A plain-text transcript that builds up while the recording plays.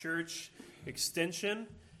Church Extension,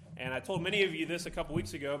 and I told many of you this a couple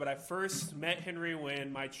weeks ago, but I first met Henry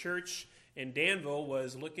when my church in Danville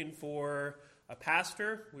was looking for a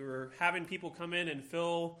pastor. We were having people come in and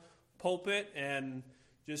fill pulpit and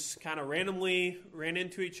just kind of randomly ran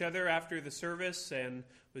into each other after the service and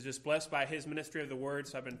was just blessed by his ministry of the word.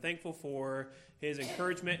 So I've been thankful for his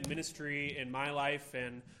encouragement and ministry in my life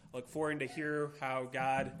and look forward to hear how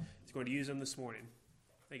God is going to use him this morning.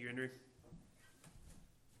 Thank you, Henry.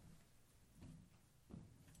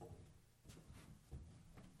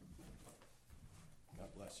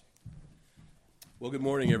 Well, good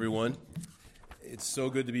morning, everyone. It's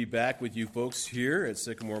so good to be back with you folks here at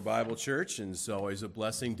Sycamore Bible Church, and it's always a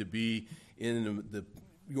blessing to be in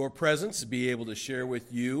your presence, to be able to share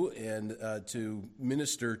with you and to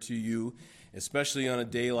minister to you, especially on a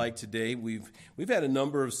day like today. We've had a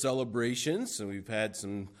number of celebrations, and we've had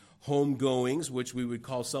some homegoings, which we would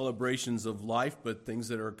call celebrations of life, but things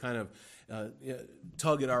that are kind of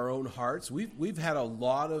tug at our own hearts. We've had a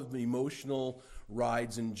lot of emotional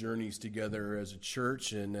rides and journeys together as a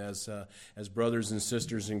church and as brothers and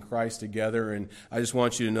sisters in Christ together. And I just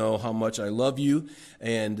want you to know how much I love you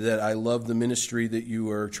and that I love the ministry that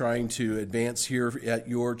you are trying to advance here at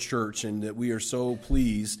your church, and that we are so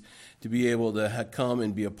pleased to be able to come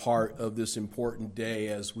and be a part of this important day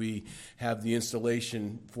as we have the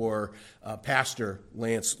installation for Pastor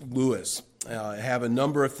Lance Lewis. I have a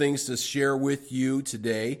number of things to share with you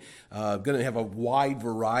today. I'm going to have a wide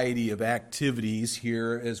variety of activities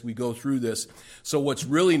here as we go through this. So what's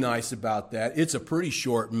really nice about that, it's a pretty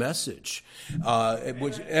short message.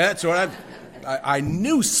 That's what I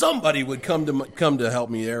knew somebody would come to help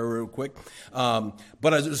me there real quick. But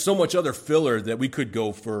there's so much other filler that we could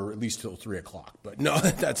go for at least till 3:00. But no,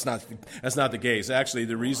 that's not the case. Actually,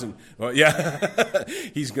 the reason,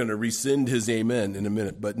 he's going to rescind his amen in a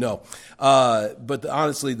minute. But no. But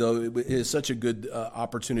honestly, though, it is such a good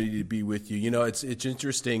opportunity to be with you. You know, it's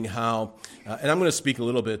interesting how, and I'm going to speak a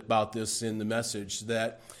little bit about this in the message,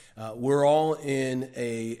 that we're all in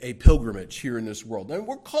a pilgrimage here in this world. And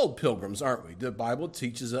we're called pilgrims, aren't we? The Bible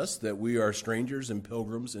teaches us that we are strangers and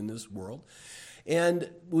pilgrims in this world. And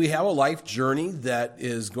we have a life journey that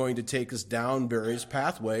is going to take us down various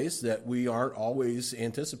pathways that we aren't always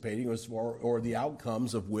anticipating, or the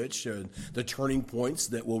outcomes of which, the turning points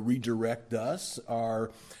that will redirect us, are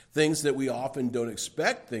things that we often don't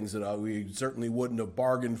expect, things that we certainly wouldn't have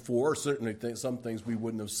bargained for, certainly some things we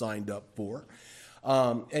wouldn't have signed up for.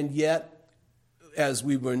 And yet, as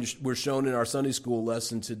we're shown in our Sunday school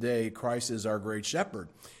lesson today, Christ is our great shepherd.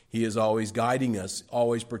 He is always guiding us,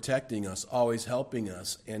 always protecting us, always helping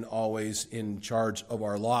us, and always in charge of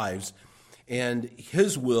our lives. And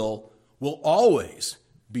his will always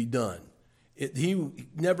be done. He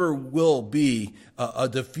never will be a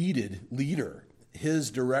defeated leader.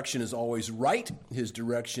 His direction is always right. His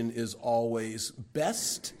direction is always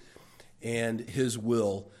best. And his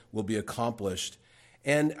will be accomplished.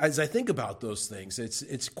 And as I think about those things,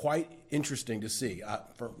 it's quite interesting to see.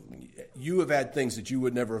 You have had things that you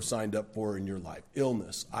would never have signed up for in your life.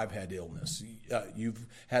 Illness, I've had illness. You've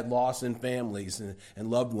had loss in families and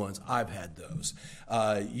loved ones. I've had those.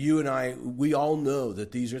 You and I, we all know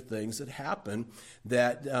that these are things that happen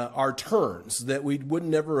that are turns that we would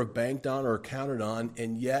never have banked on or counted on.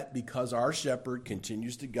 And yet, because our shepherd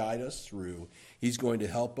continues to guide us through, he's going to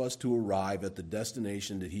help us to arrive at the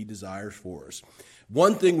destination that he desires for us.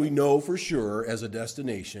 One thing we know for sure as a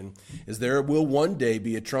destination is there will one day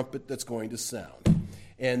be a trumpet that's going to sound,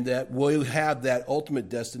 and that we'll have that ultimate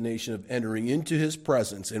destination of entering into his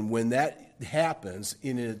presence. And when that happens,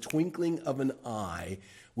 in a twinkling of an eye,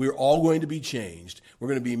 we're all going to be changed. We're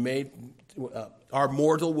going to be made, our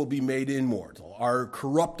mortal will be made immortal. Our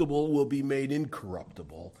corruptible will be made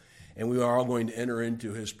incorruptible. And we are all going to enter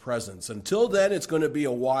into his presence. Until then, it's going to be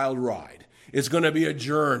a wild ride. It's going to be a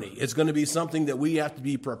journey. It's going to be something that we have to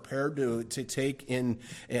be prepared to take in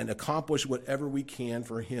and accomplish whatever we can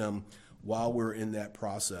for him while we're in that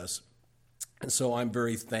process. And so I'm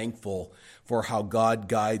very thankful for how God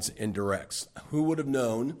guides and directs. Who would have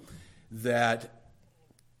known that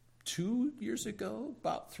 2 years ago,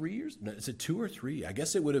 about 3 years, is it 2 or 3? I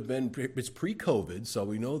guess it would have been, it's pre-COVID, so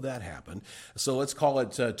we know that happened. So let's call it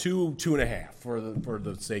 2.5 for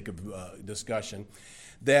the sake of discussion.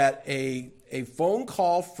 That a phone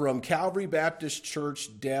call from Calvary Baptist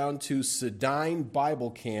Church down to Sedine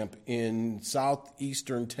Bible Camp in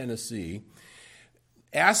southeastern Tennessee,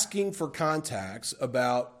 asking for contacts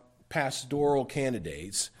about pastoral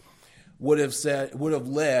candidates, would have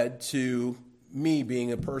led to me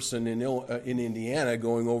being a person in Indiana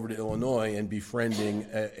going over to Illinois and befriending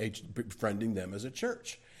them as a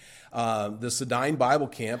church. The Sedine Bible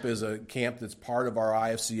Camp is a camp that's part of our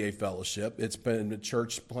IFCA fellowship. It's been a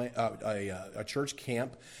church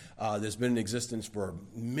camp that's been in existence for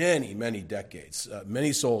many, many decades.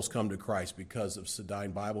 Many souls come to Christ because of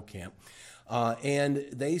Sedine Bible Camp. And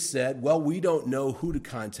they said, well, we don't know who to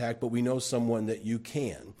contact, but we know someone that you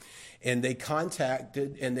can. And they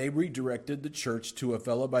contacted and they redirected the church to a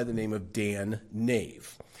fellow by the name of Dan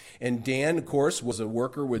Nave. And Dan, of course, was a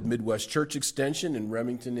worker with Midwest Church Extension in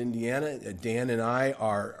Remington, Indiana. Dan and I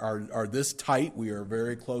are this tight. We are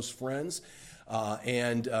very close friends.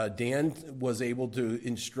 And Dan was able to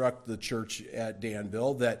instruct the church at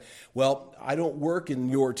Danville that, well, I don't work in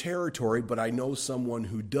your territory, but I know someone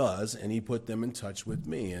who does, and he put them in touch with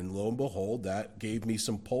me. And lo and behold, that gave me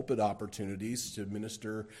some pulpit opportunities to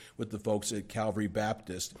minister with the folks at Calvary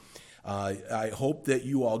Baptist. I hope that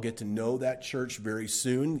you all get to know that church very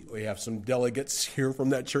soon. We have some delegates here from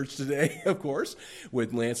that church today, of course,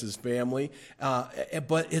 with Lance's family.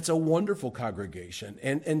 But it's a wonderful congregation.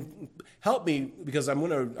 And help me, because I'm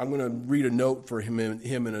gonna read a note for him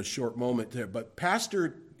in a short moment there. But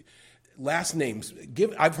Pastor, last names.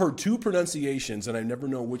 I've heard two pronunciations, and I never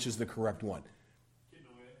know which is the correct one.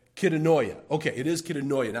 Kitanoia. Okay, it is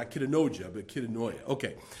Kitanoia, not Kitanoja, but Kitanoia.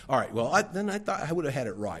 Okay, all right. Well, I thought I would have had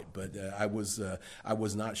it right, but I was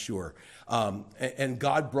not sure. And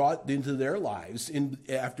God brought into their lives,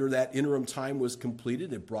 after that interim time was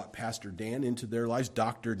completed, it brought Pastor Dan into their lives,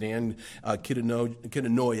 Dr. Dan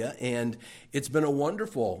Kitanoia, and it's been a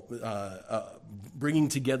wonderful bringing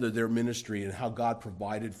together their ministry and how God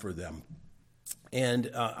provided for them.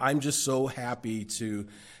 And I'm just so happy to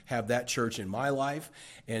have that church in my life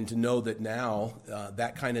and to know that now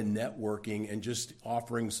that kind of networking and just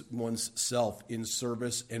offering one's self in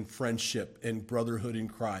service and friendship and brotherhood in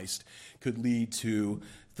Christ could lead to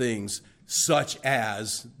things such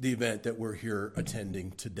as the event that we're here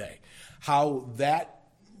attending today. How that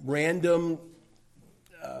random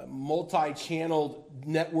multi-channeled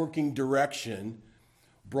networking direction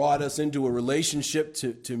brought us into a relationship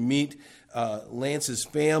to meet Lance's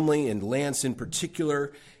family and Lance in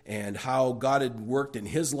particular, and how God had worked in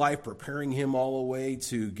his life, preparing him all the way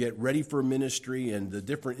to get ready for ministry, and the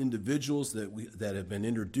different individuals that have been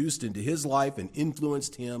introduced into his life and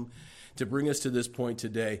influenced him to bring us to this point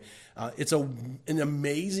today. It's an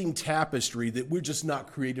amazing tapestry that we're just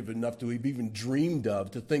not creative enough to have even dreamed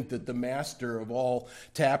of, to think that the master of all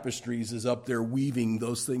tapestries is up there weaving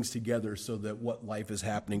those things together so that what life is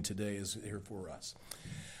happening today is here for us.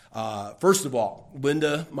 First of all,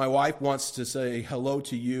 Linda, my wife, wants to say hello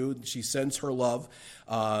to you. She sends her love.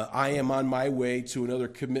 I am on my way to another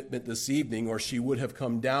commitment this evening, or she would have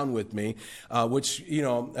come down with me, which,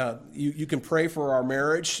 you can pray for our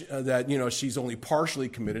marriage, that, she's only partially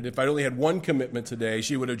committed. If I only had one commitment today,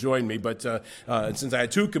 she would have joined me. But since I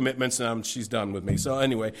had two commitments, she's done with me. So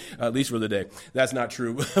anyway, at least for the day. That's not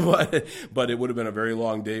true, but it would have been a very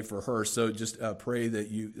long day for her. So just pray that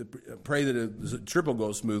the trip will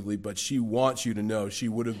go smoothly. But she wants you to know she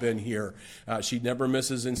would have been here. She never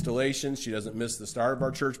misses installations. She doesn't miss the start of our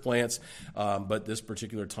church plants. But this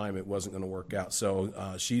particular time, it wasn't going to work out.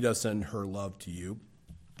 So she does send her love to you.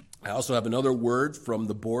 I also have another word from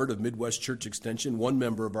the board of Midwest Church Extension, one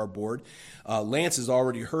member of our board. Lance has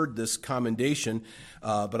already heard this commendation,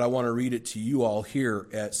 but I want to read it to you all here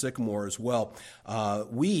at Sycamore as well.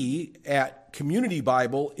 We at Community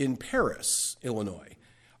Bible in Paris, Illinois,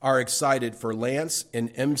 are excited for Lance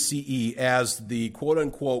and MCE as the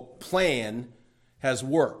quote-unquote plan has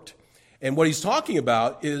worked. And what he's talking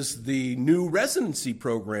about is the new residency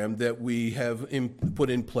program that we have put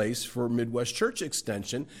in place for Midwest Church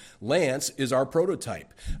Extension. Lance is our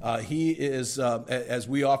prototype. He is, as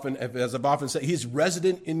I've often said, he's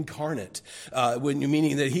resident incarnate,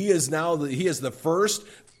 meaning that he is the first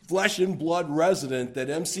flesh and blood resident that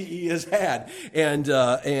MCE has had,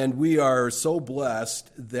 and we are so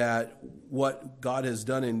blessed that what God has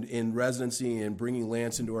done in residency and bringing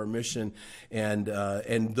Lance into our mission, and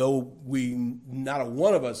though not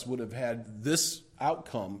one of us would have had this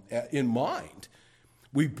outcome in mind,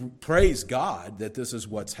 we praise God that this is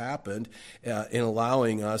what's happened in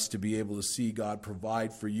allowing us to be able to see God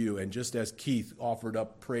provide for you. And just as Keith offered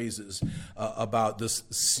up praises about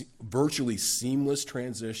this virtually seamless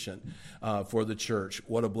transition for the church,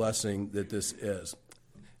 what a blessing that this is.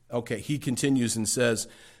 Okay, he continues and says,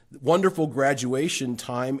 wonderful graduation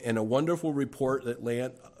time and a wonderful report that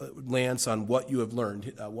Lance on what you have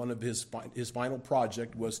learned. One of his final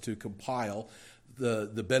project was to compile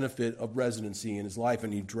the benefit of residency in his life,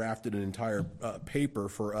 and he drafted an entire paper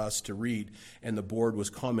for us to read, and the board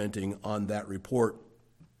was commenting on that report.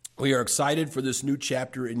 We are excited for this new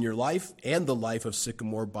chapter in your life and the life of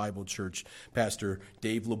Sycamore Bible Church, Pastor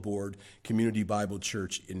Dave Laborde, Community Bible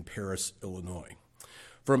Church in Paris, Illinois.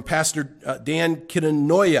 From Pastor Dan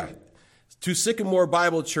Kitanoya to Sycamore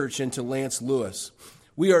Bible Church and to Lance Lewis,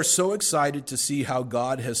 we are so excited to see how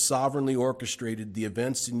God has sovereignly orchestrated the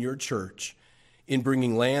events in your church in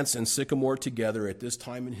bringing Lance and Sycamore together at this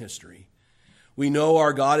time in history. We know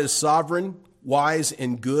our God is sovereign, wise,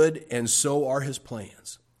 and good, and so are his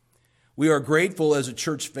plans. We are grateful as a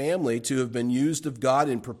church family to have been used of God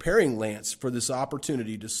in preparing Lance for this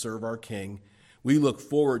opportunity to serve our King. We look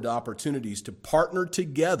forward to opportunities to partner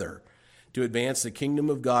together to advance the kingdom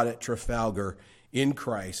of God at Trafalgar in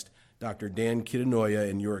Christ. Dr. Dan Kitanoya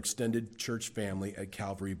and your extended church family at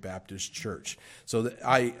Calvary Baptist Church. So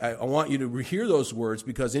I want you to hear those words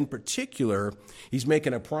because in particular, he's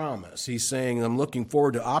making a promise. He's saying, I'm looking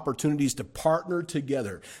forward to opportunities to partner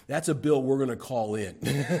together. That's a bill we're going to call in.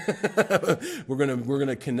 We're going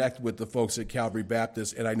to connect with the folks at Calvary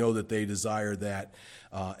Baptist, and I know that they desire that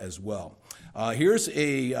as well. Here's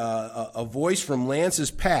a voice from Lance's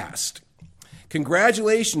past.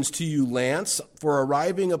 Congratulations to you, Lance, for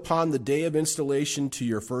arriving upon the day of installation to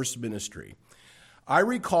your first ministry. I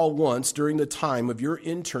recall once during the time of your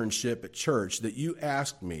internship at church that you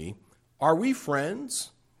asked me, "Are we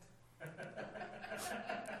friends?"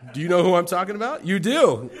 Do you know who I'm talking about? You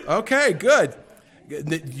do. Okay, good.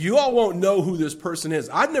 You all won't know who this person is.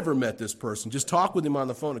 I've never met this person. Just talked with him on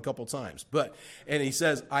the phone a couple times. And he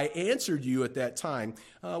says, I answered you at that time,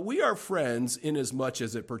 we are friends in as much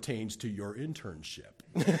as it pertains to your internship.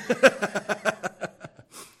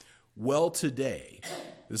 Well, today,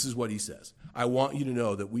 this is what he says. I want you to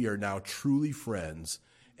know that we are now truly friends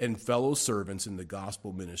and fellow servants in the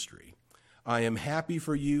gospel ministry. I am happy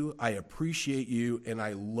for you. I appreciate you, and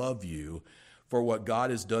I love you for what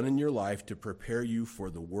God has done in your life to prepare you for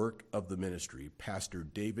the work of the ministry. Pastor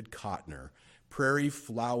David Kotner, Prairie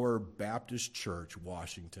Flower Baptist Church,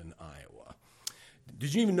 Washington, Iowa.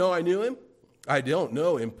 Did you even know I knew him? I don't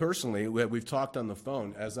know him personally. We've talked on the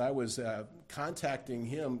phone. As I was contacting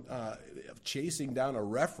him, chasing down a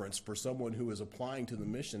reference for someone who is applying to the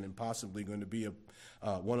mission and possibly going to be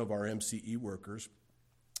one of our MCE workers,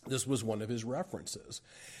 this was one of his references.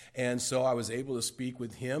 And so I was able to speak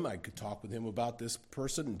with him. I could talk with him about this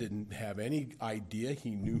person. Didn't have any idea he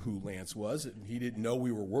knew who Lance was. He didn't know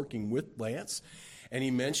we were working with Lance. And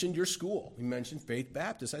he mentioned your school. He mentioned Faith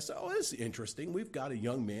Baptist. I said, oh, this is interesting. We've got a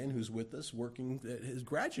young man who's with us working, his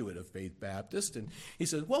graduate of Faith Baptist. And he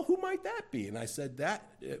said, well, who might that be? And I said,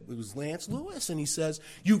 it was Lance Lewis. And he says,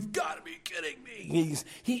 you've got to be kidding me.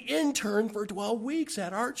 He interned for 12 weeks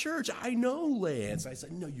at our church. I know Lance. I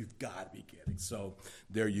said, no, you've got to be kidding. So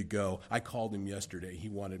there you go. I called him yesterday. He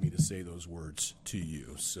wanted me to say those words to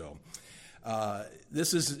you. So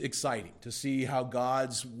this is exciting to see how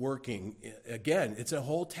God's working. Again, it's a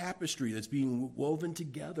whole tapestry that's being woven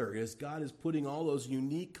together as God is putting all those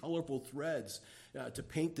unique, colorful threads to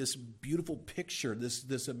paint this beautiful picture,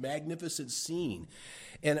 this magnificent scene.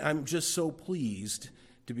 And I'm just so pleased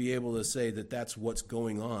to be able to say that that's what's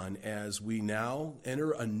going on as we now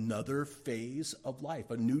enter another phase of life,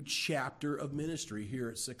 a new chapter of ministry here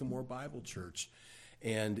at Sycamore Bible Church.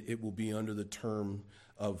 And it will be under the term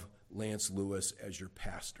of Lance Lewis as your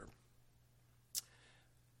pastor.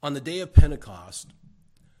 On the day of Pentecost,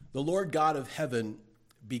 the Lord God of heaven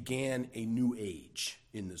began a new age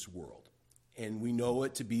in this world. And we know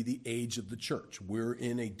it to be the age of the church. We're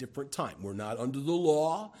in a different time. We're not under the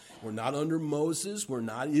law. We're not under Moses. We're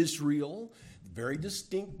not Israel. Very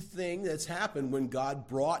distinct thing that's happened when God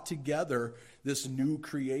brought together this new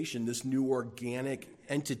creation, this new organic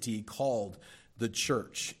entity called the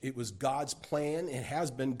church. It was God's plan. It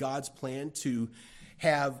has been God's plan to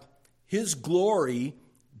have his glory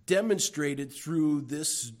demonstrated through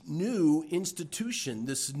this new institution,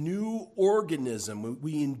 this new organism.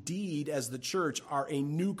 We indeed, as the church, are a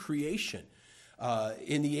new creation.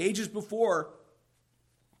 In the ages before,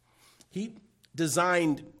 he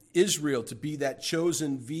designed Israel to be that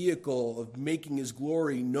chosen vehicle of making his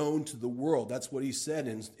glory known to the world. That's what he said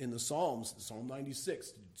in the Psalms, Psalm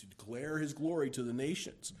 96, to declare his glory to the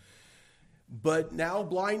nations. But now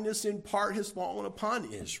blindness in part has fallen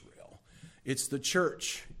upon Israel. It's the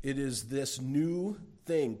church. It is this new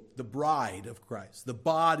thing, the bride of Christ, the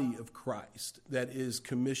body of Christ, that is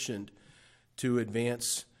commissioned to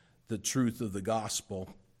advance the truth of the gospel.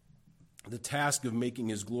 The task of making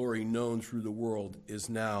his glory known through the world is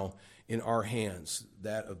now in our hands,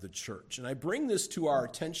 that of the church. And I bring this to our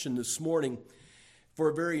attention this morning for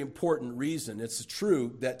a very important reason. It's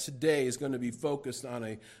true that today is going to be focused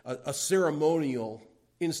on a ceremonial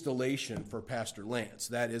installation for Pastor Lance.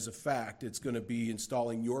 That is a fact. It's going to be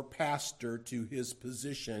installing your pastor to his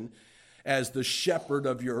position as the shepherd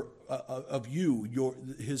of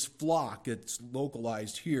his flock. It's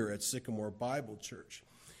localized here at Sycamore Bible Church.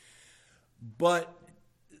 But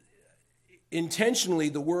intentionally,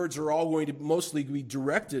 the words are all going to mostly be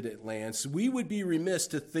directed at Lance. We would be remiss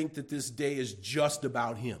to think that this day is just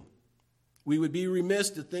about him. We would be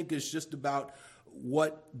remiss to think it's just about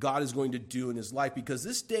what God is going to do in his life, because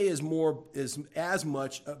this day is as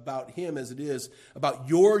much about him as it is about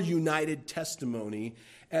your united testimony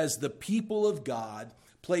as the people of God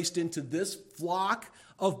placed into this flock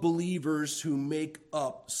of believers who make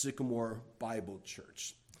up Sycamore Bible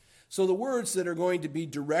Church. So the words that are going to be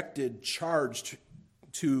charged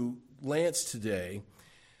to Lance today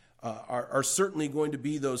are certainly going to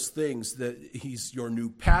be those things that he's your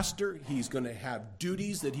new pastor. He's going to have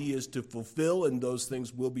duties that he is to fulfill, and those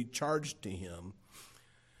things will be charged to him.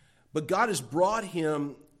 But God has brought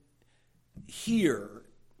him here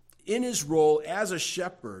in his role as a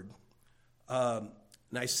shepherd. And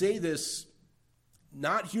I say this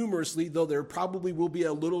not humorously, though there probably will be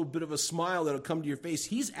a little bit of a smile that'll come to your face.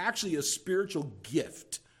 He's actually a spiritual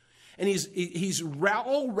gift. And he's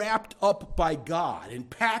all wrapped up by God and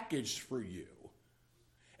packaged for you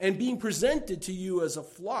and being presented to you as a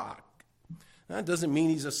flock. That doesn't mean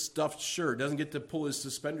he's a stuffed shirt. Doesn't get to pull his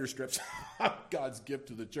suspender strips out, God's gift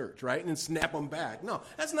to the church, right? And snap them back. No,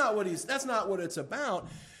 that's not what it's about.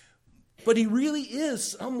 But he really is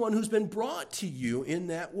someone who's been brought to you in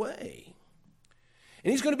that way.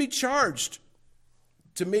 And he's going to be charged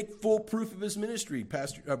to make full proof of his ministry.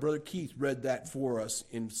 Brother Keith read that for us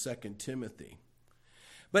in 2 Timothy.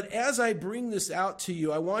 But as I bring this out to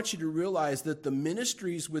you, I want you to realize that the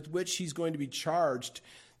ministries with which he's going to be charged,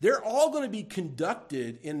 they're all going to be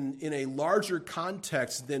conducted in a larger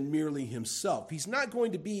context than merely himself. He's not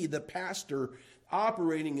going to be the pastor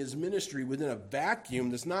operating his ministry within a vacuum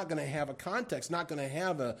that's not going to have a context, not going to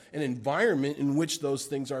have an environment in which those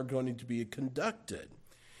things are going to be conducted.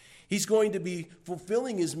 He's going to be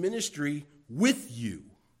fulfilling his ministry with you.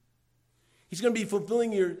 He's going to be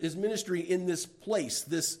fulfilling his ministry in this place,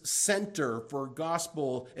 this center for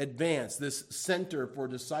gospel advance, this center for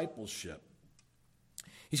discipleship.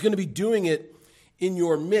 He's going to be doing it in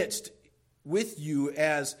your midst with you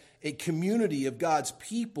as a community of God's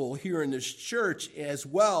people here in this church, as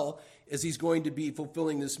well as he's going to be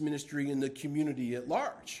fulfilling this ministry in the community at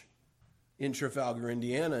large in Trafalgar,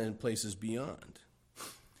 Indiana, and places beyond.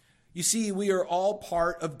 You see, we are all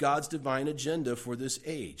part of God's divine agenda for this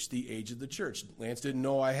age, the age of the church. Lance didn't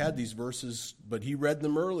know I had these verses, but he read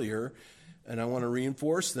them earlier, and I want to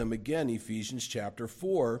reinforce them again. Ephesians chapter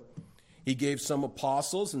 4. He gave some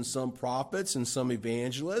apostles and some prophets and some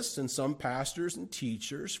evangelists and some pastors and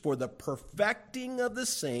teachers for the perfecting of the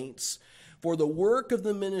saints, for the work of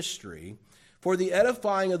the ministry, for the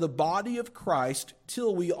edifying of the body of Christ,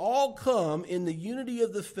 till we all come in the unity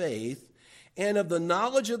of the faith and of the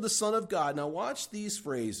knowledge of the Son of God. Now watch these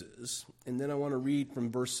phrases, and then I want to read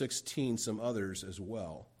from verse 16 some others as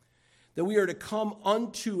well. That we are to come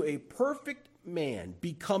unto a perfect man,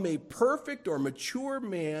 become a perfect or mature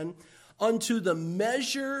man, unto the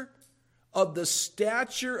measure of the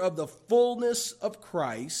stature of the fullness of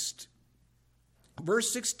Christ.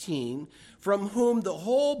 Verse 16, from whom the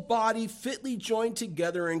whole body fitly joined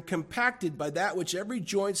together and compacted by that which every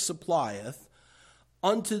joint supplieth,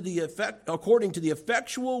 according to the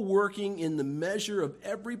effectual working in the measure of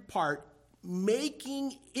every part,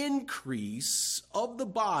 making increase of the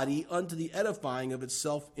body unto the edifying of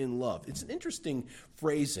itself in love. It's an interesting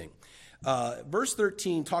phrasing. Verse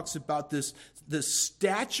 13 talks about the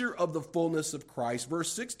stature of the fullness of Christ.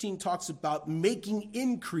 Verse 16 talks about making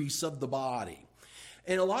increase of the body.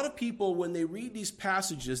 And a lot of people, when they read these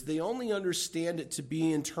passages, they only understand it to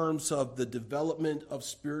be in terms of the development of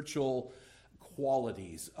spiritual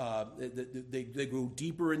qualities. They go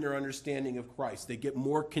deeper in their understanding of Christ. They get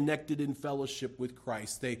more connected in fellowship with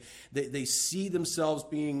Christ. They see themselves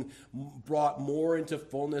being brought more into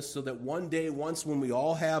fullness, so that one day, when we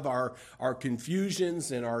all have our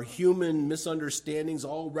confusions and our human misunderstandings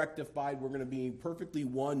all rectified, we're going to be perfectly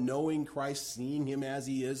one, knowing Christ, seeing him as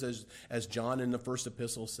he is, as John in the first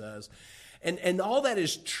epistle says. And all that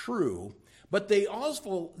is true. But they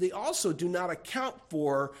also do not account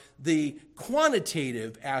for the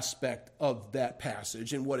quantitative aspect of that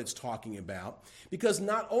passage and what it's talking about. Because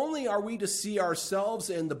not only are we to see ourselves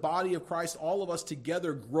and the body of Christ, all of us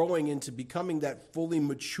together growing into becoming that fully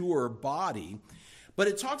mature body, but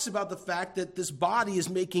it talks about the fact that this body is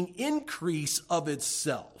making increase of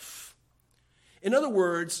itself. In other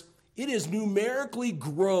words, it is numerically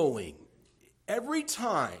growing every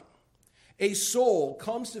time a soul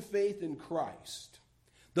comes to faith in Christ,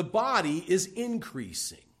 the body is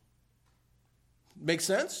increasing. Makes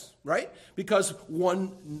sense, right? Because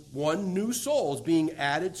one new soul is being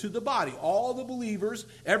added to the body. All the believers,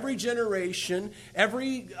 every generation,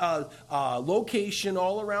 every location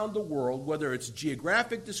all around the world, whether it's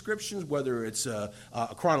geographic descriptions, whether it's a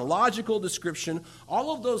chronological description,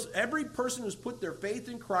 all of those, every person who's put their faith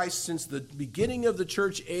in Christ since the beginning of the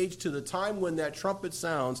church age to the time when that trumpet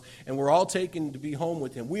sounds and we're all taken to be home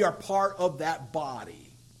with him, we are part of that body.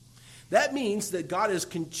 That means that God is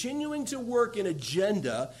continuing to work an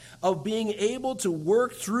agenda of being able to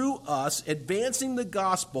work through us, advancing the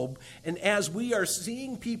gospel. And as we are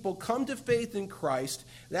seeing people come to faith in Christ,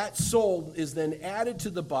 that soul is then added to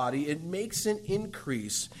the body. It makes an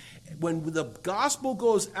increase. When the gospel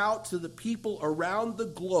goes out to the people around the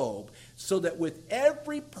globe, so that with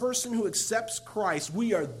every person who accepts Christ,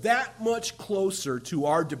 we are that much closer to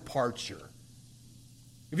our departure.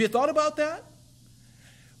 Have you thought about that?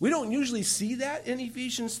 We don't usually see that in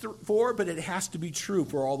Ephesians 4, but it has to be true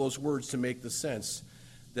for all those words to make the sense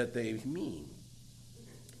that they mean.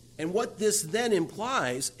 And what this then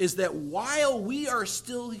implies is that while we are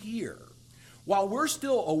still here, while we're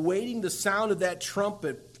still awaiting the sound of that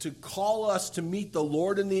trumpet to call us to meet the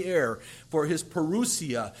Lord in the air for his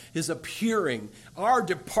parousia, his appearing, our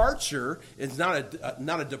departure is not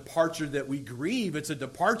a departure that we grieve. It's a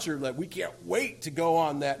departure that we can't wait to go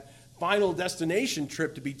on that final destination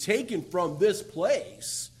trip, to be taken from this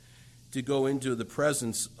place to go into the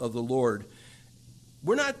presence of the Lord.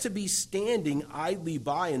 We're not to be standing idly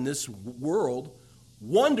by in this world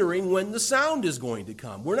wondering when the sound is going to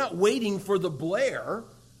come. We're not waiting for the blare.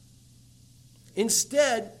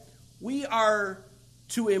 Instead, we are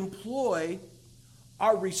to employ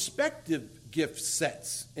our respective gift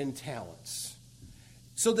sets and talents,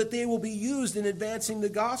 so that they will be used in advancing the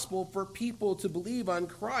gospel for people to believe on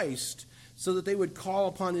Christ, so that they would call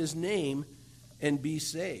upon his name and be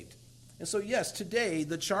saved. And so, yes, today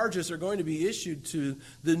the charges are going to be issued to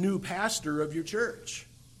the new pastor of your church.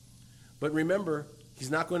 But remember,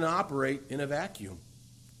 he's not going to operate in a vacuum.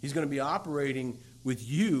 He's going to be operating with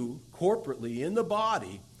you corporately in the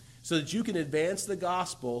body, so that you can advance the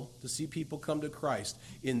gospel to see people come to Christ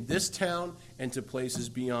in this town and to places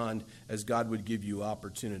beyond as God would give you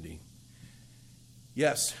opportunity.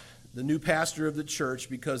 Yes, the new pastor of the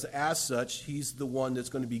church, because as such, he's the one that's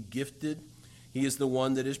going to be gifted. He is the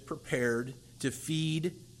one that is prepared to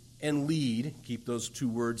feed and lead, keep those two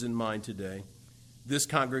words in mind today, this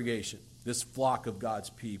congregation, this flock of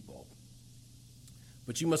God's people.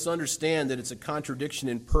 But you must understand that it's a contradiction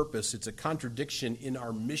in purpose. It's a contradiction in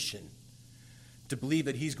our mission to believe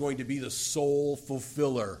that he's going to be the sole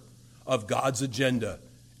fulfiller of God's agenda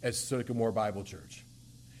at Sycamore Bible Church.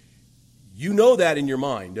 You know that in your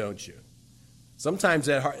mind, don't you? Sometimes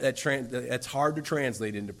that's hard to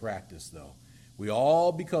translate into practice, though. We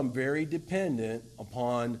all become very dependent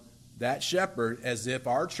upon that shepherd, as if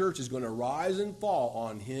our church is going to rise and fall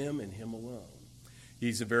on him and him alone.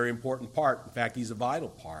 He's a very important part. In fact, he's a vital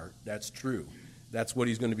part. That's true. That's what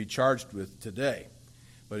he's going to be charged with today.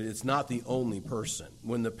 But it's not the only person.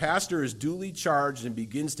 When the pastor is duly charged and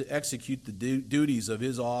begins to execute the duties of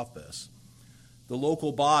his office, the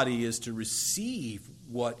local body is to receive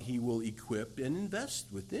what he will equip and invest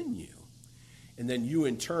within you. And then you,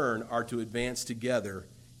 in turn, are to advance together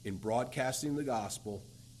in broadcasting the gospel,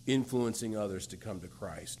 influencing others to come to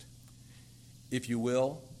Christ. If you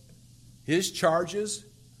will, his charges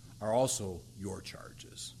are also your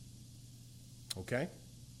charges. Okay?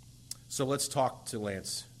 So let's talk to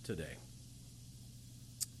Lance today.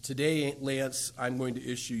 Today, Lance, I'm going to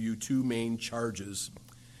issue you two main charges,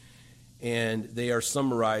 and they are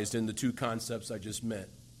summarized in the two concepts I just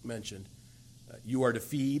mentioned. You are to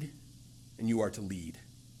feed, and you are to lead.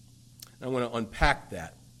 I want to unpack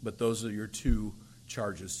that, but those are your two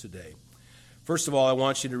charges today. First of all, I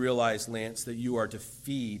want you to realize, Lance, that you are to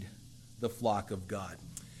feed the flock of God.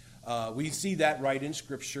 We see that right in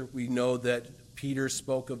Scripture. We know that Peter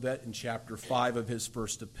spoke of it in chapter 5 of his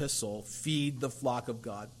first epistle, feed the flock of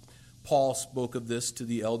God. Paul spoke of this to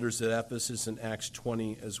the elders at Ephesus in Acts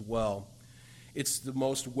 20 as well. It's the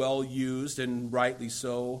most well-used, and rightly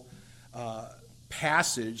so,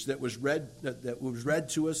 passage that was read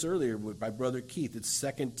to us earlier by Brother Keith. It's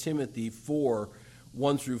 2 Timothy 4,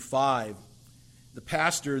 1 through 5. The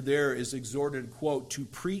pastor there is exhorted, quote, to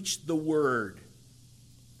preach the word.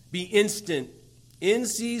 Be instant, in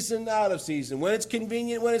season, out of season. When it's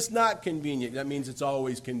convenient, when it's not convenient. That means it's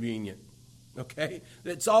always convenient. Okay?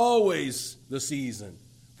 It's always the season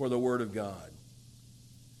for the word of God.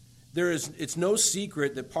 It's no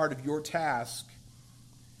secret that part of your task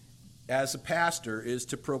as a pastor is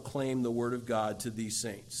to proclaim the word of God to these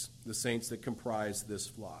saints, the saints that comprise this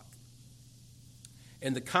flock.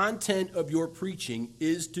 And the content of your preaching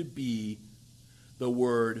is to be the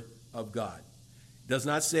word of God. It does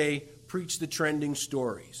not say preach the trending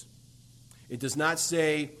stories. It does not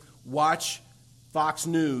say watch Fox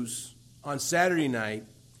News on Saturday night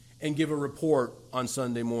and give a report on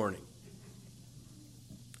Sunday morning.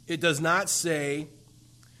 It does not say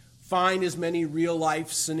find as many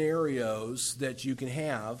real-life scenarios that you can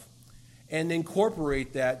have and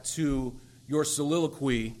incorporate that to your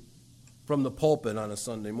soliloquy from the pulpit on a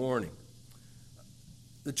Sunday morning.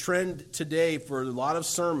 The trend today for a lot of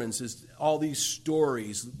sermons is all these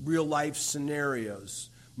stories, real-life scenarios,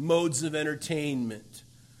 modes of entertainment,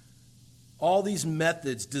 all these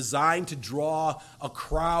methods designed to draw a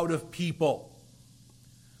crowd of people.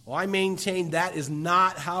 Well, I maintain that is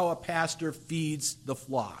not how a pastor feeds the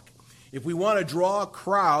flock. If we want to draw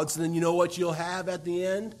crowds, then you know what you'll have at the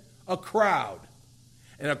end? A crowd.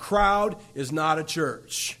 And a crowd is not a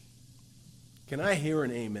church. Can I hear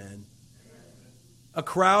an amen? A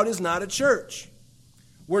crowd is not a church.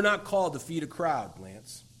 We're not called to feed a crowd,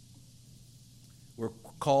 Lance. We're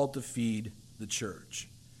called to feed the church.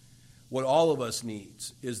 What all of us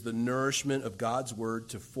needs is the nourishment of God's word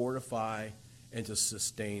to fortify and to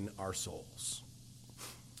sustain our souls.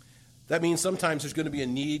 That means sometimes there's going to be a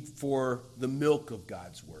need for the milk of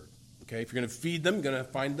God's word. Okay, if you're going to feed them, you're going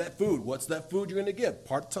to find that food. What's that food you're going to give?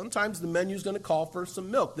 Sometimes the menu is going to call for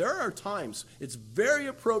some milk. There are times it's very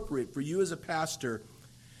appropriate for you as a pastor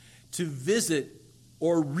to visit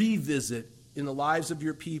or revisit in the lives of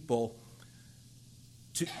your people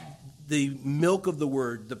to the milk of the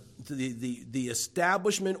word, the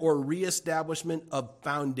establishment or reestablishment of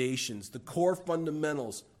foundations, the core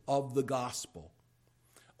fundamentals of the gospel,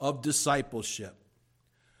 of discipleship,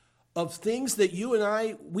 of things that you and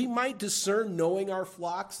I, we might discern knowing our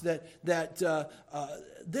flocks that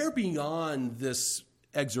they're beyond this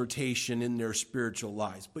exhortation in their spiritual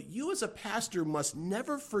lives. But you as a pastor must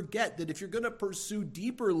never forget that if you're going to pursue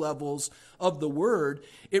deeper levels of the word,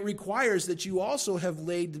 it requires that you also have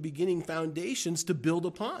laid the beginning foundations to build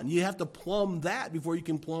upon. You have to plumb that before you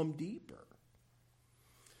can plumb deeper.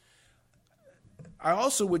 I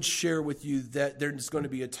also would share with you that there's going to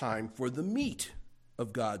be a time for the meat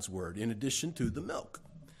of God's word in addition to the milk.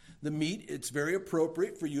 The meat, it's very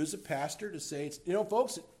appropriate for you as a pastor to say,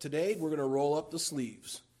 folks, today we're going to roll up the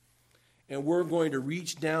sleeves and we're going to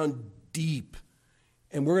reach down deep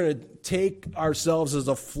and we're going to take ourselves as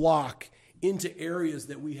a flock into areas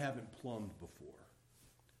that we haven't plumbed before.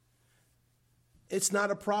 It's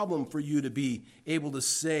not a problem for you to be able to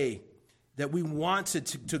say that we want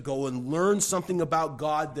to go and learn something about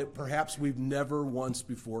God that perhaps we've never once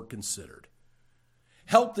before considered.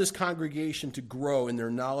 Help this congregation to grow in their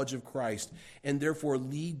knowledge of Christ and therefore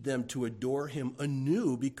lead them to adore him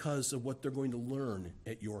anew because of what they're going to learn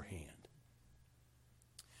at your hand.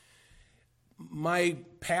 My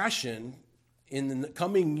passion in the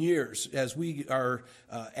coming years, as we are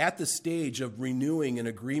at the stage of renewing an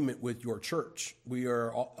agreement with your church,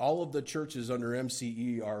 all of the churches under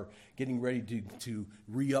MCE are getting ready to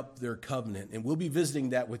re-up their covenant, and we'll be visiting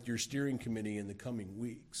that with your steering committee in the coming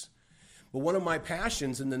weeks. But one of my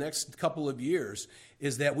passions in the next couple of years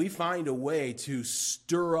is that we find a way to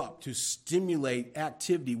stir up, to stimulate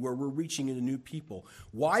activity where we're reaching into new people.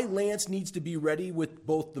 Why Lance needs to be ready with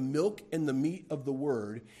both the milk and the meat of the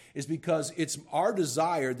word is because it's our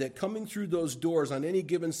desire that coming through those doors on any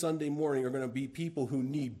given Sunday morning are going to be people who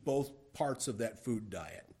need both parts of that food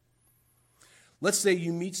diet. Let's say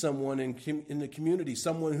you meet someone in the community,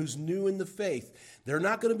 someone who's new in the faith. They're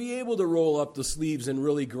not going to be able to roll up the sleeves and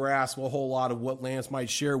really grasp a whole lot of what Lance might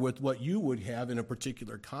share with what you would have in a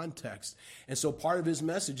particular context. And so part of his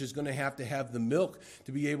message is going to have the milk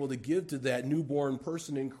to be able to give to that newborn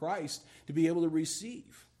person in Christ to be able to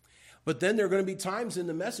receive. But then there are going to be times in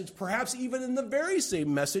the message, perhaps even in the very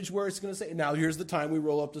same message, where it's going to say, now here's the time we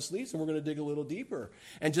roll up the sleeves and we're going to dig a little deeper.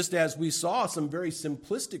 And just as we saw some very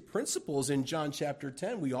simplistic principles in John chapter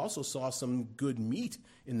 10, we also saw some good meat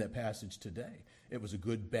in that passage today. It was a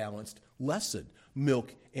good balanced lesson,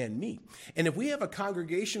 milk and meat. And if we have a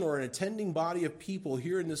congregation or an attending body of people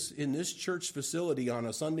here in this church facility on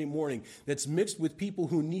a Sunday morning that's mixed with people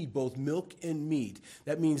who need both milk and meat,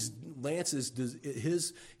 that means Lance's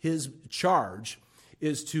his charge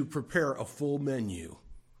is to prepare a full menu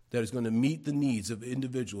that is going to meet the needs of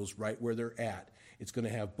individuals right where they're at. It's going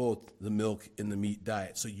to have both the milk and the meat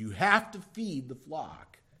diet. So you have to feed the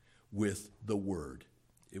flock with the word.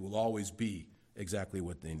 It will always be exactly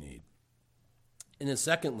what they need. And then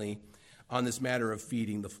secondly, on this matter of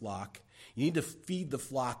feeding the flock, you need to feed the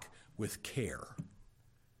flock with care.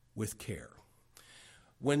 With care.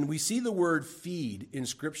 When we see the word feed in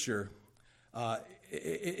Scripture,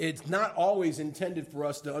 it's not always intended for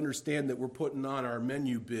us to understand that we're putting on our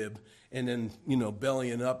menu bib and then,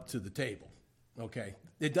 bellying up to the table. Okay?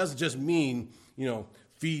 It doesn't just mean,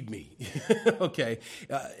 feed me. Okay?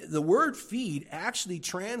 The word feed actually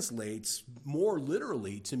translates more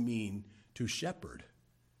literally to mean to shepherd.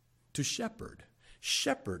 To shepherd.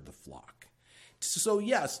 Shepherd the flock. So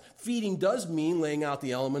yes, feeding does mean laying out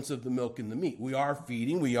the elements of the milk and the meat. We are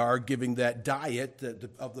feeding, we are giving that diet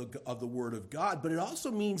of the Word of God, but it also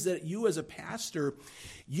means that you as a pastor,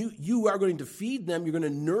 you are going to feed them, you're going to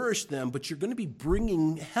nourish them, but you're going to be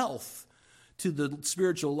bringing health to the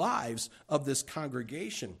spiritual lives of this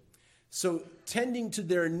congregation. So tending to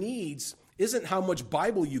their needs isn't how much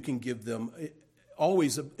Bible you can give them,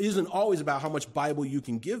 isn't always about how much Bible you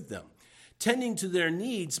can give them. Tending to their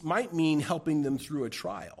needs might mean helping them through a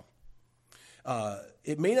trial.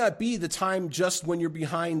 It may not be the time just when you're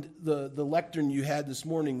behind the lectern you had this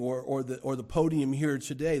morning or the podium here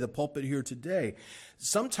today, the pulpit here today.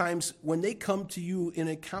 Sometimes when they come to you in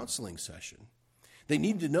a counseling session, they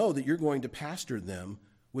need to know that you're going to pastor them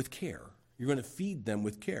with care. You're going to feed them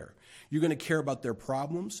with care. You're going to care about their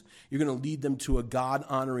problems. You're going to lead them to a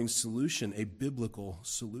God-honoring solution, a biblical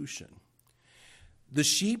solution. The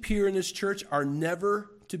sheep here in this church are never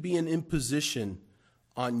to be an imposition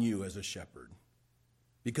on you as a shepherd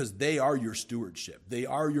because they are your stewardship. They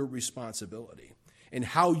are your responsibility. And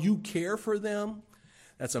how you care for them,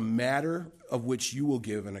 that's a matter of which you will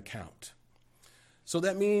give an account. So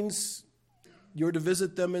that means you're to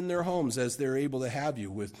visit them in their homes as they're able to have you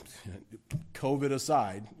with COVID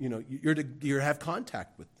aside. You're to have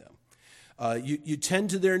contact with them. You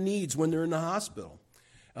tend to their needs when they're in the hospital.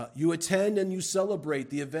 You attend and you celebrate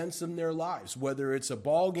the events in their lives, whether it's a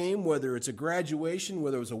ball game, whether it's a graduation,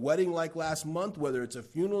 whether it's a wedding like last month, whether it's a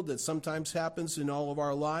funeral that sometimes happens in all of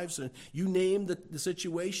our lives. And you name the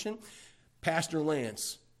situation, Pastor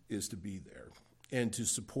Lance is to be there and to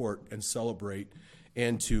support and celebrate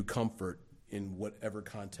and to comfort in whatever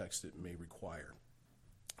context it may require.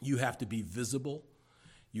 You have to be visible.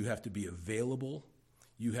 You have to be available.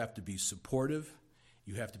 You have to be supportive.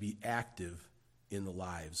 You have to be active in the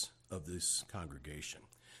lives of this congregation.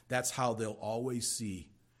 That's how they'll always see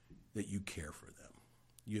that you care for them.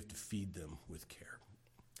 You have to feed them with care.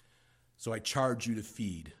 So I charge you to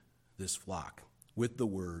feed this flock with the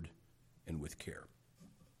word and with care.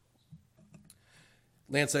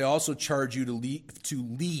 Lance, I also charge you to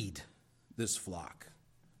lead this flock.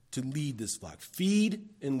 To lead this flock. Feed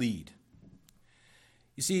and lead.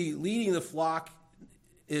 You see, leading the flock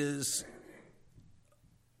is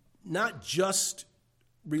not just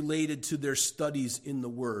related to their studies in the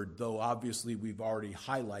Word, though obviously we've already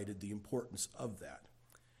highlighted the importance of that.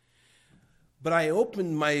 But I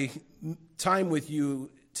opened my time with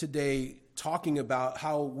you today talking about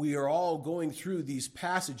how we are all going through these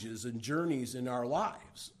passages and journeys in our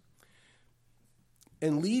lives.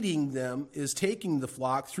 And leading them is taking the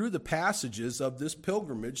flock through the passages of this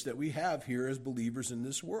pilgrimage that we have here as believers in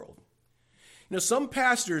this world. Some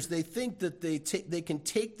pastors, they think that they can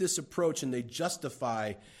take this approach and they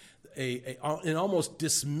justify an almost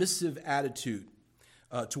dismissive attitude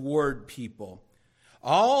toward people.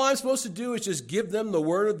 All I'm supposed to do is just give them the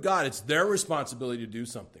Word of God. It's their responsibility to do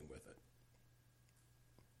something with it.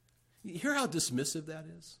 You hear how dismissive that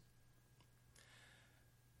is?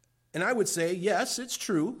 And I would say, yes, it's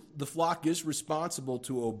true. The flock is responsible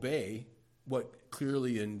to obey what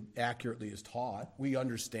clearly and accurately is taught. We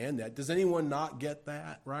understand that. Does anyone not get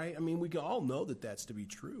that, right? I mean, we all know that that's to be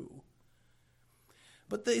true.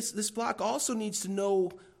 But this flock also needs to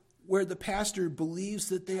know where the pastor believes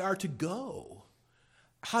that they are to go,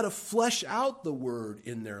 how to flesh out the word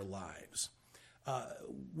in their lives.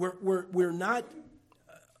 We're not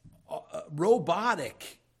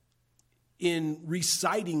robotic in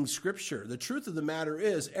reciting Scripture. The truth of the matter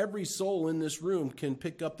is every soul in this room can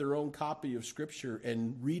pick up their own copy of Scripture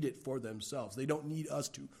and read it for themselves. They don't need us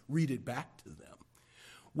to read it back to them.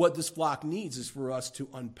 What this flock needs is for us to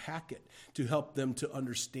unpack it, to help them to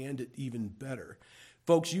understand it even better.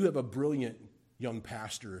 Folks, you have a brilliant young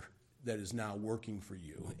pastor that is now working for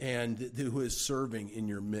you and who is serving in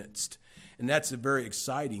your midst. And that's a very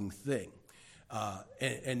exciting thing.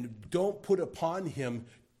 And don't put upon him,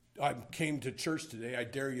 I came to church today, I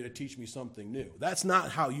dare you to teach me something new. That's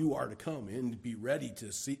not how you are to come in, to be ready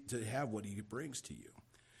to have what he brings to you.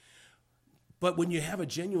 But when you have a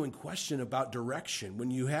genuine question about direction,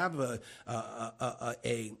 when you have a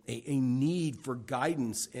need for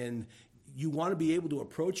guidance and you want to be able to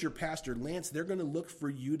approach your pastor, Lance, they're going to look for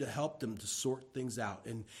you to help them to sort things out.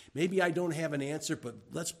 And maybe I don't have an answer, but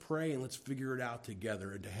let's pray and let's figure it out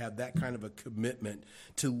together, and to have that kind of a commitment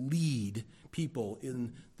to lead people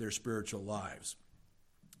in their spiritual lives.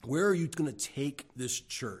 Where are you going to take this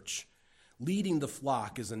church? Leading the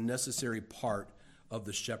flock is a necessary part of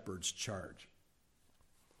the shepherd's charge.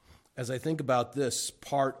 As I think about this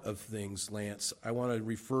part of things, Lance, I want to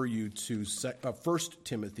refer you to 1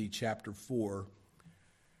 Timothy chapter 4,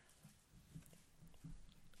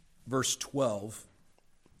 verse 12.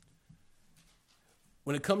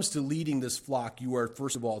 When it comes to leading this flock, you are,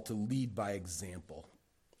 first of all, to lead by example.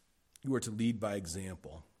 You are to lead by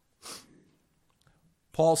example.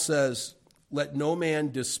 Paul says, "Let no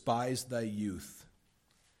man despise thy youth,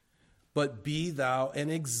 but be thou an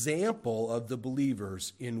example of the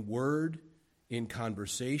believers in word, in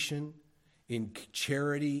conversation, in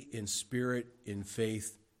charity, in spirit, in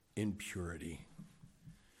faith, in purity."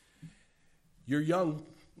 You're young,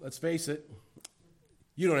 let's face it.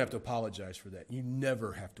 You don't have to apologize for that. You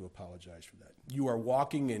never have to apologize for that. You are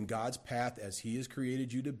walking in God's path as He has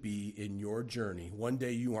created you to be in your journey. One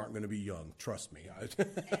day you aren't going to be young. Trust me.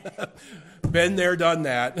 Been there, done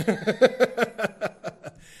that.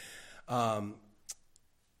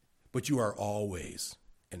 But you are always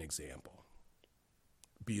an example.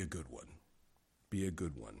 Be a good one. Be a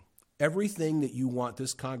good one. Everything that you want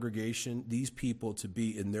this congregation, these people to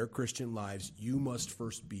be in their Christian lives, you must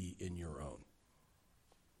first be in your own.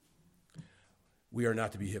 We are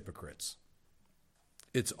not to be hypocrites.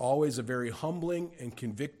 It's always a very humbling and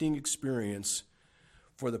convicting experience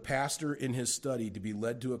for the pastor in his study to be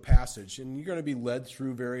led to a passage. And you're going to be led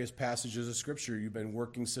through various passages of Scripture. You've been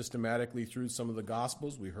working systematically through some of the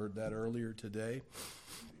Gospels. We heard that earlier today.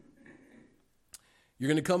 You're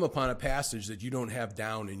going to come upon a passage that you don't have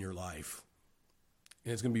down in your life.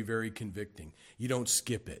 And it's going to be very convicting. You don't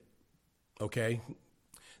skip it. Okay?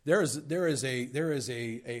 There is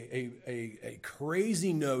a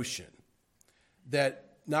crazy notion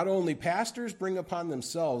that not only pastors bring upon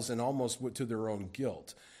themselves and almost to their own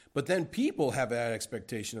guilt, but then people have that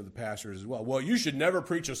expectation of the pastors as well. Well, you should never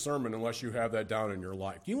preach a sermon unless you have that down in your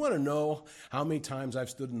life. You want to know how many times I've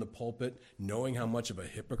stood in the pulpit knowing how much of a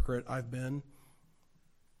hypocrite I've been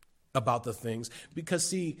about the things? Because,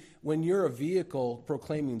 see, when you're a vehicle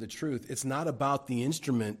proclaiming the truth, it's not about the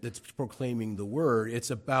instrument that's proclaiming the word. It's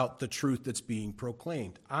about the truth that's being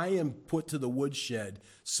proclaimed. I am put to the woodshed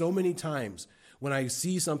so many times when I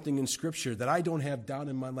see something in Scripture that I don't have down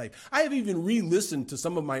in my life. I have even re-listened to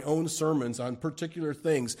some of my own sermons on particular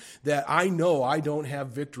things that I know I don't have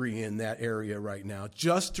victory in that area right now,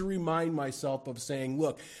 just to remind myself of saying,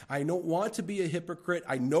 look, I don't want to be a hypocrite.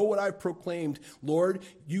 I know what I've proclaimed. Lord,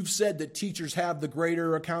 you've said that teachers have the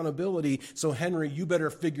greater accountability, so Henry, you better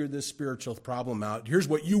figure this spiritual problem out. Here's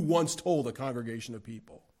what you once told a congregation of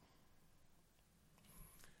people.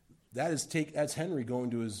 That's Henry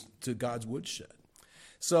going to God's woodshed.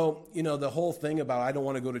 So, the whole thing about I don't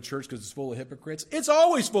want to go to church because it's full of hypocrites. It's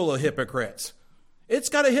always full of hypocrites. It's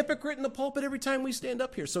got a hypocrite in the pulpit every time we stand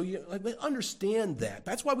up here. So you understand that.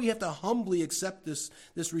 That's why we have to humbly accept this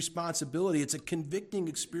responsibility. It's a convicting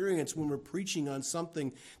experience when we're preaching on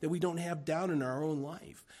something that we don't have down in our own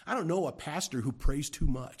life. I don't know a pastor who prays too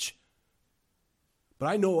much. But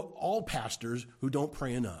I know all pastors who don't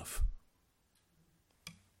pray enough.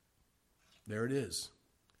 There it is.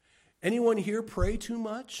 Anyone here pray too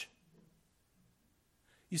much?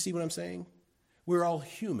 You see what I'm saying? We're all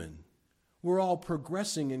human. We're all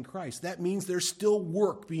progressing in Christ. That means there's still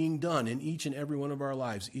work being done in each and every one of our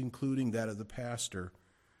lives, including that of the pastor.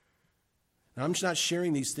 Now, I'm just not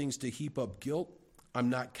sharing these things to heap up guilt. I'm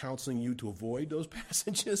not counseling you to avoid those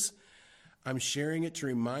passages. I'm sharing it to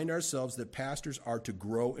remind ourselves that pastors are to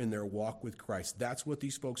grow in their walk with Christ. That's what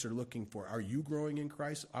these folks are looking for. Are you growing in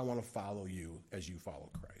Christ? I want to follow you as you follow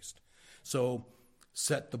Christ. So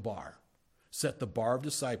set the bar. Set the bar of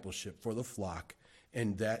discipleship for the flock,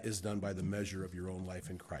 and that is done by the measure of your own life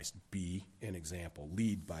in Christ. Be an example.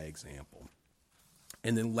 Lead by example.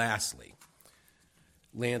 And then lastly,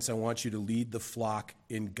 Lance, I want you to lead the flock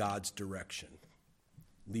in God's direction.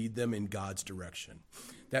 Lead them in God's direction.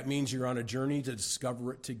 That means you're on a journey to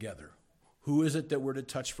discover it together. Who is it that we're to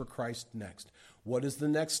touch for Christ next? What is the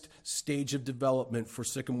next stage of development for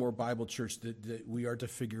Sycamore Bible Church that we are to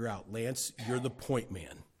figure out? Lance, you're the point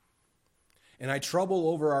man. And I trouble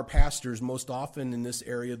over our pastors most often in this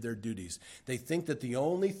area of their duties. They think that the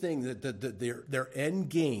only thing that their end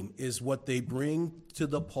game is what they bring to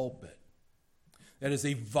the pulpit. That is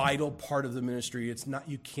a vital part of the ministry. It's not,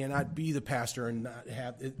 you cannot be the pastor and not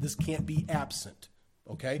have, this can't be absent,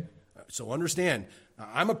 okay? So understand,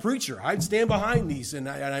 I'm a preacher. I stand behind these, and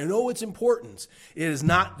I know its importance. It is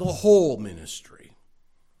not the whole ministry.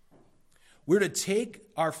 We're to take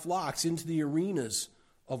our flocks into the arenas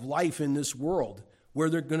of life in this world where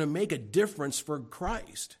they're going to make a difference for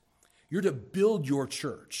Christ. You're to build your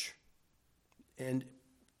church. And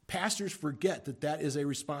pastors forget that that is a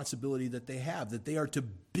responsibility that they have, that they are to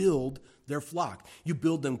build their flock. You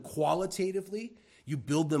build them qualitatively. You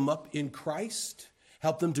build them up in Christ.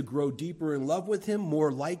 Help them to grow deeper in love with him,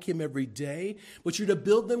 more like him every day. But you're to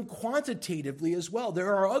build them quantitatively as well.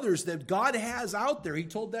 There are others that God has out there. He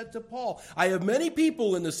told that to Paul. I have many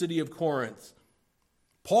people in the city of Corinth.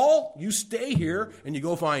 Paul, you stay here and you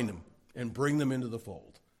go find them and bring them into the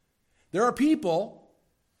fold. There are people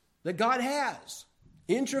that God has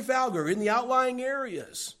in Trafalgar, in the outlying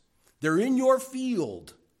areas. They're in your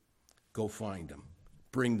field. Go find them.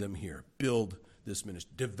 Bring them here. Build this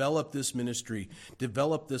ministry. Develop this ministry.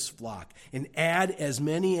 Develop this flock. And add as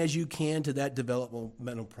many as you can to that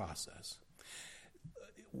developmental process.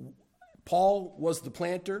 Paul was the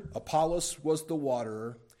planter. Apollos was the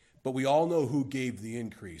waterer. But we all know who gave the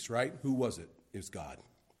increase, right? Who was it? It's God.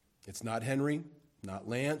 It's not Henry, not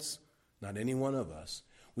Lance, not any one of us.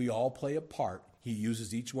 We all play a part. He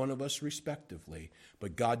uses each one of us respectively,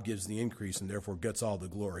 but God gives the increase and therefore gets all the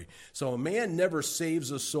glory. So a man never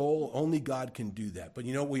saves a soul. Only God can do that. But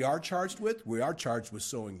you know what we are charged with? We are charged with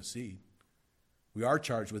sowing the seed. We are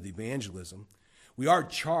charged with evangelism. We are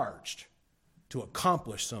charged to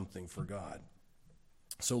accomplish something for God.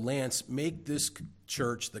 So Lance, make this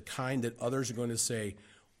church the kind that others are going to say,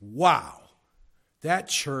 wow, that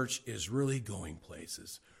church is really going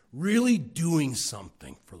places, really doing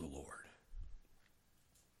something for the Lord.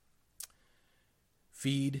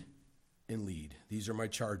 Feed and lead. These are my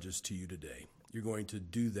charges to you today. You're going to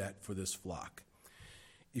do that for this flock.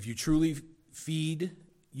 If you truly feed,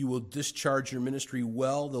 you will discharge your ministry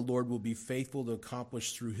well. The Lord will be faithful to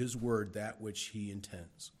accomplish through his word that which he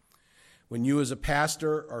intends. When you as a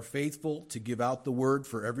pastor are faithful to give out the word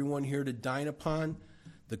for everyone here to dine upon,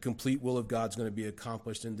 the complete will of God is going to be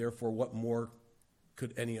accomplished, and therefore what more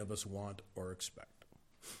could any of us want or expect?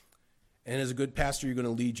 And as a good pastor, you're going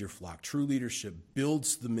to lead your flock. True leadership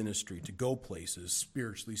builds the ministry to go places,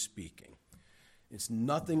 spiritually speaking. It's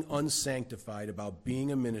nothing unsanctified about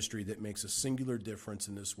being a ministry that makes a singular difference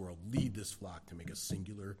in this world. Lead this flock to make a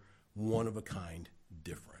singular, one-of-a-kind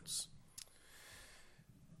difference.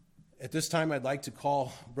 At this time, I'd like to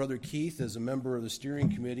call Brother Keith as a member of the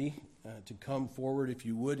steering committee to come forward, if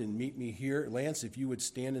you would, and meet me here. Lance, if you would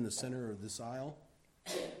stand in the center of this aisle.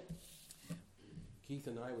 Keith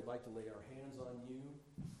and I would like to lay our hands on you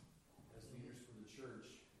as leaders for the church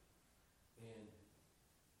and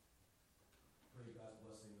pray God's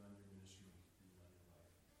blessing on your ministry and on your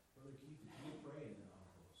life. Brother Keith, if you pray and then I'll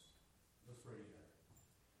close. Let's pray together.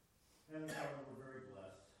 Heavenly Father, we're very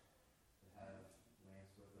blessed to have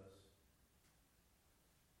Lance with us.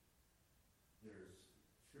 There's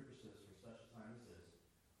scripture says for such a time as this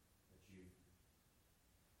that you've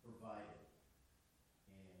provided,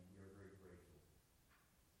 and we are very grateful.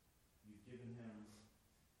 You've given him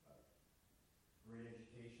great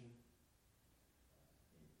education,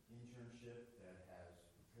 an internship that has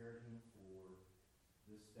prepared him for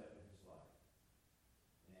this step in his life.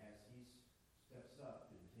 And as he steps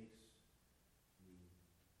up and takes the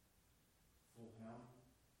full helm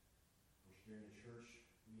for steering the church,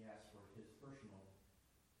 we ask for his personal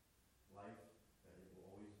life, that it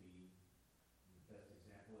will always be the best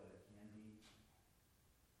example that it can be,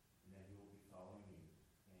 and that he will be following you.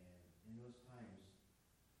 And in those times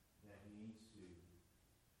that he needs to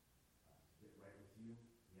get right with you,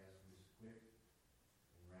 we ask for his quick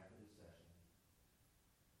and rapid accession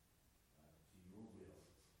to your will.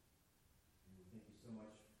 And we thank you so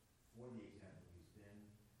much for the example he's been,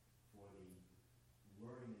 for the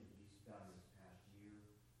learning that he's done this past year,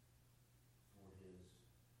 for his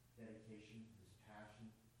dedication, his passion,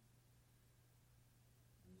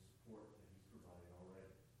 and the support that he's provided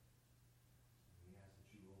already. And we ask that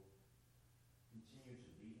you will continue to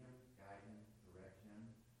lead him, guide him, direct him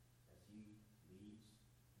as he leads,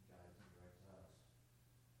 guides, and directs us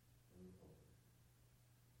from the pulpit.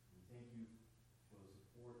 We thank you for the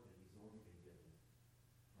support that he's already been given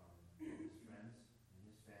from his friends and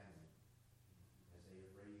his family as they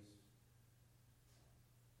have raised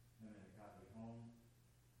him in a godly home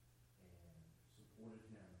and supported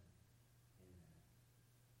him in that,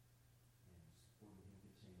 and supporting him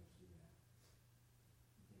continuously now.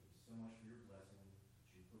 We thank you so much for your blessing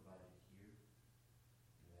that you provided here,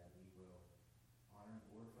 and that we will honor and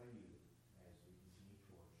glorify you as we continue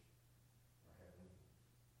towards our heavenly home.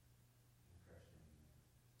 In Christ's name,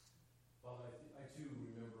 amen. too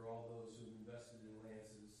remember all those who invested in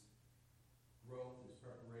Lance's growth, his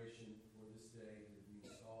preparation for this day to be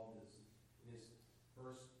installed in his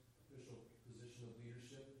first official position of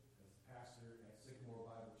leadership as pastor at Sycamore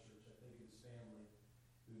Bible Church. I think of his family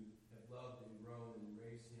who have loved and grown and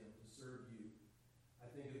raised him to serve you. I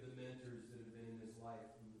think of the mentors that have been in his life,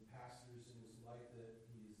 from the pastors in his life that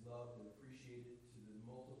he has loved and appreciated, to the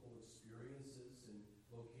multiple experiences and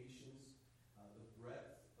locations, the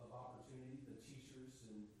breadth of opportunity, the teachers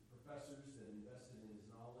and professors that invested in his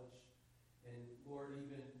knowledge. And Lord,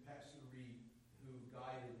 even Pastor Reed, who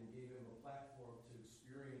guided and gave him a platform to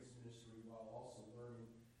experience ministry while also learning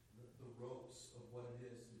the ropes of what it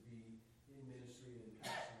is to be in ministry and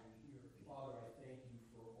pastoring here. Father, I thank you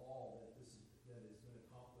for all that has been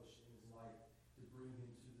accomplished in his life to bring him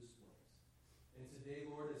to this place. And today,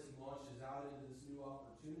 Lord, as he launches out into this new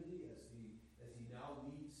opportunity, as he now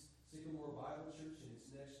leads Sycamore Bible Church in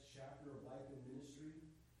its next chapter of life and ministry,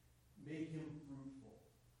 make him fruitful.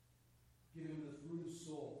 Give him the fruit of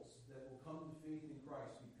souls that will come to faith in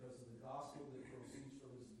Christ because of the gospel that proceeds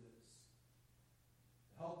from his lips.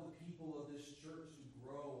 Help the people of this church to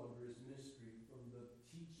grow under his ministry from the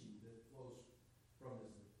teaching that flows from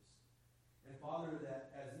his lips. And Father,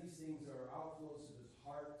 that as these things are outflows of his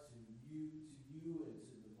heart to you and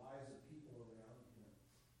to the lives of people around him,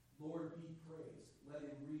 Lord, be praised. Let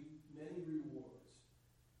him reap many rewards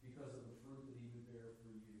because of the fruit that he would bear for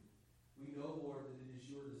you. We know, Lord, that it is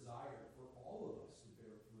your desire for all of us to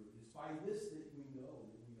bear fruit. It's by this that we know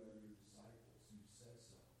that we are your disciples. You've said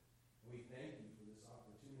so. And we thank you for this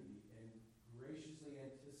opportunity and graciously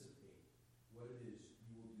anticipate what it is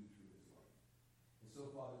you will do through his life. And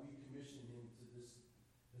so, Father, we commission him to this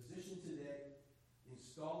position today,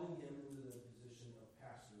 installing him into the position of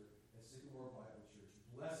pastor at Sycamore Bible Church.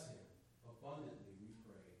 Bless him abundantly, we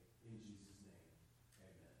pray, in Jesus' name.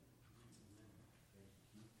 Amen. Thank you,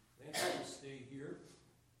 Keith. Thank you for staying here.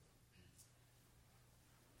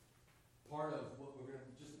 Part of what we're going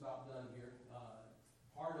to just about done here,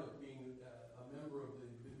 part of being a member of the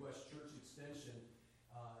Midwest Church Extension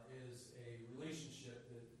is a relationship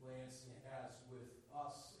that Lance has with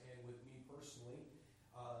us and with me personally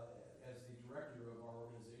as the director of our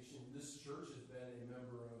organization. This church has been a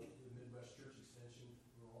member of the Midwest Church Extension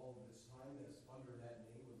for all of its time, as under that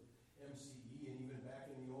name of MCE, and even back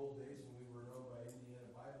in the old days when we were known by Indiana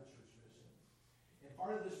Bible Church Mission. And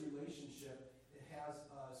part of this relationship, it has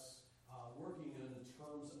us working in the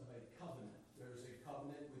terms of a covenant. There's a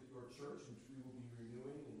covenant with your church, which we will be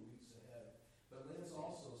renewing in weeks ahead. But Lance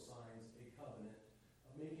also signs a covenant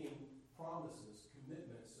of making promises,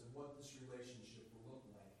 commitments of what this relationship will look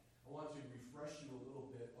like. I want to refresh you a little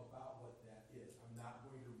bit about what that is. I'm not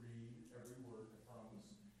going to read every word, I promise.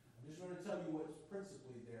 I'm just going to tell you what's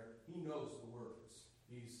principally there. He knows the words.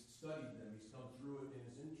 He's studied them. He's come through it in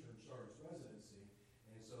his internship or his residency.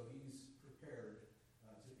 And so he's prepared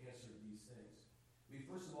to answer these things. We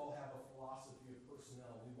first of all have a philosophy of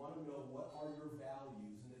personnel. We want to know what are your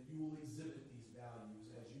values and that you will exhibit these values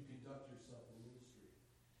as you conduct yourself in ministry.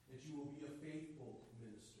 That you will be a faithful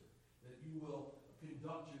minister. That you will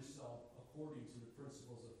conduct yourself according to the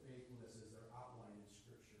principles of faithfulness as they're outlined in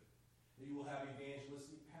Scripture. That you will have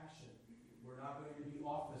evangelistic passion. We're not going to be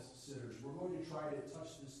office sitters. We're going to try to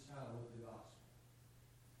touch this town with the gospel.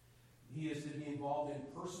 He is to be involved in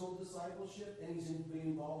personal discipleship, and he's to be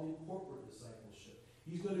involved in corporate discipleship.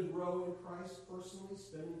 He's going to grow in Christ personally,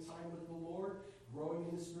 spending time with the Lord, growing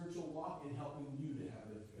in the spiritual walk, and helping you to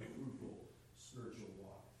have a fruitful spiritual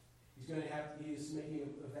walk. He is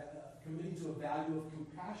committing to a value of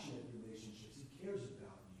compassionate relationships. He cares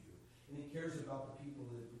about you, and he cares about the people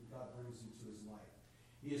that God brings into his life.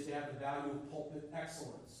 He is to have the value of pulpit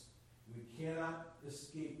excellence. We cannot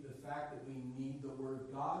escape the fact that we need the Word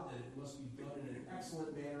of God, that it must be done in an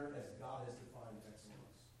excellent manner as God has defined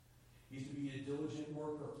excellence. He's to be a diligent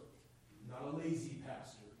worker, not a lazy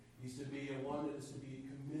pastor. He's to be one that is to be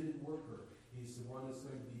a committed worker. He's the one that's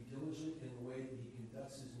going to be diligent in the way that he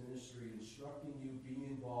conducts his ministry, instructing you, being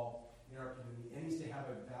involved in our community. And he's to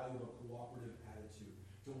have a value of a cooperative attitude,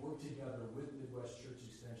 to work together with Midwest Church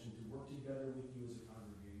Extension, to work together with you as a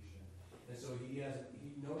congregation. And so he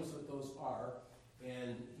knows what those are,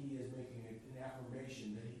 and he is making an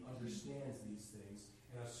affirmation that he understands these things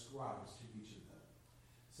and ascribes to each of them.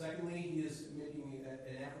 Secondly, he is making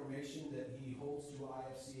an affirmation that he holds to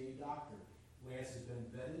IFCA doctrine. Lance has been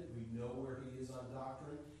vetted. We know where he is on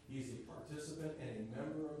doctrine. He is a participant and a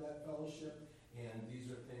member of that fellowship, and these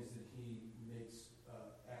are things that he makes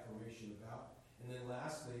affirmation about. And then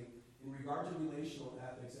lastly, in regard to relational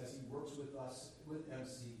ethics, as he works with us, with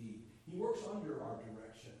MCE, he works under our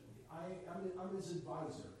direction. I'm his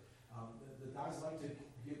advisor. The guys like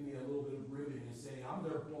I'm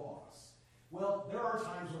their boss. Well, there are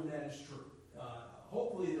times when that is true.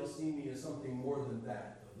 Hopefully they'll see me as something more than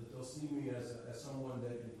that, though, that they'll see me as someone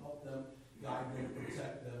that can help them, guide them,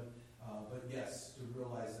 protect them. But yes, to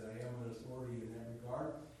realize that I am an authority in that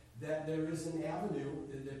regard, that there is an avenue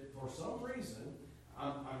that for some reason,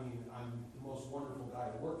 I'm the most wonderful guy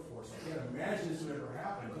to work for, so I can't imagine this would ever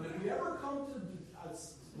happen. But if we ever come to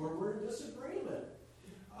where we're in disagreement,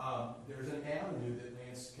 there's an avenue that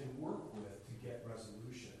Lance can work with to get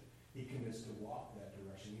resolution. He commits to walk that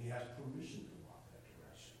direction. He has permission to walk that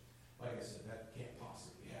direction. Like I said, that can't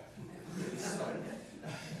possibly happen.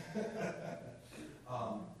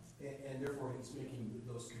 And therefore, he's making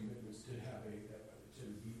those commitments to have to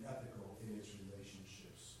be ethical in his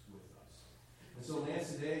relationships with us. And so,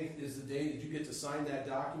 Lance, today is the day that you get to sign that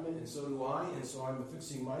document, and so do I. And so I'm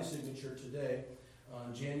affixing my signature today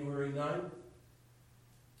on January 9th,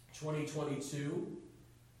 2022,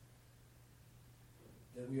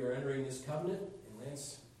 that we are entering this covenant. And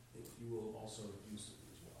Lance, if you will also use it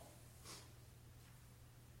as well.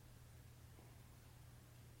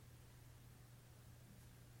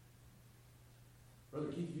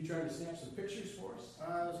 Brother Keith, you trying to snap some pictures for us?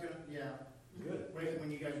 I was going to, yeah. Good. Wait,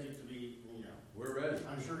 when you guys get to be, We're ready.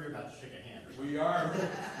 I'm sure you're about to shake a hand or something. We are.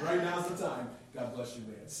 Right now's the time. God bless you,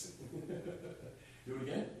 Lance. Do it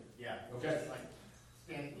again? Yeah. Okay. Just like,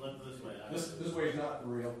 look this way. This way is not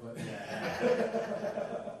real, but... Yeah.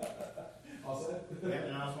 All set? Yeah,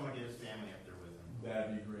 and I also want to get his family up there with him.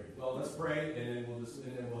 That'd be great. Well, let's pray, and then we'll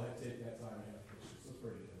take that time and have pictures. Let's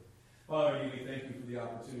pray together. Father, we thank you for the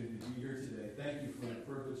opportunity to be here today. Thank you for the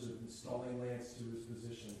privilege of installing Lance to his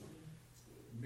position.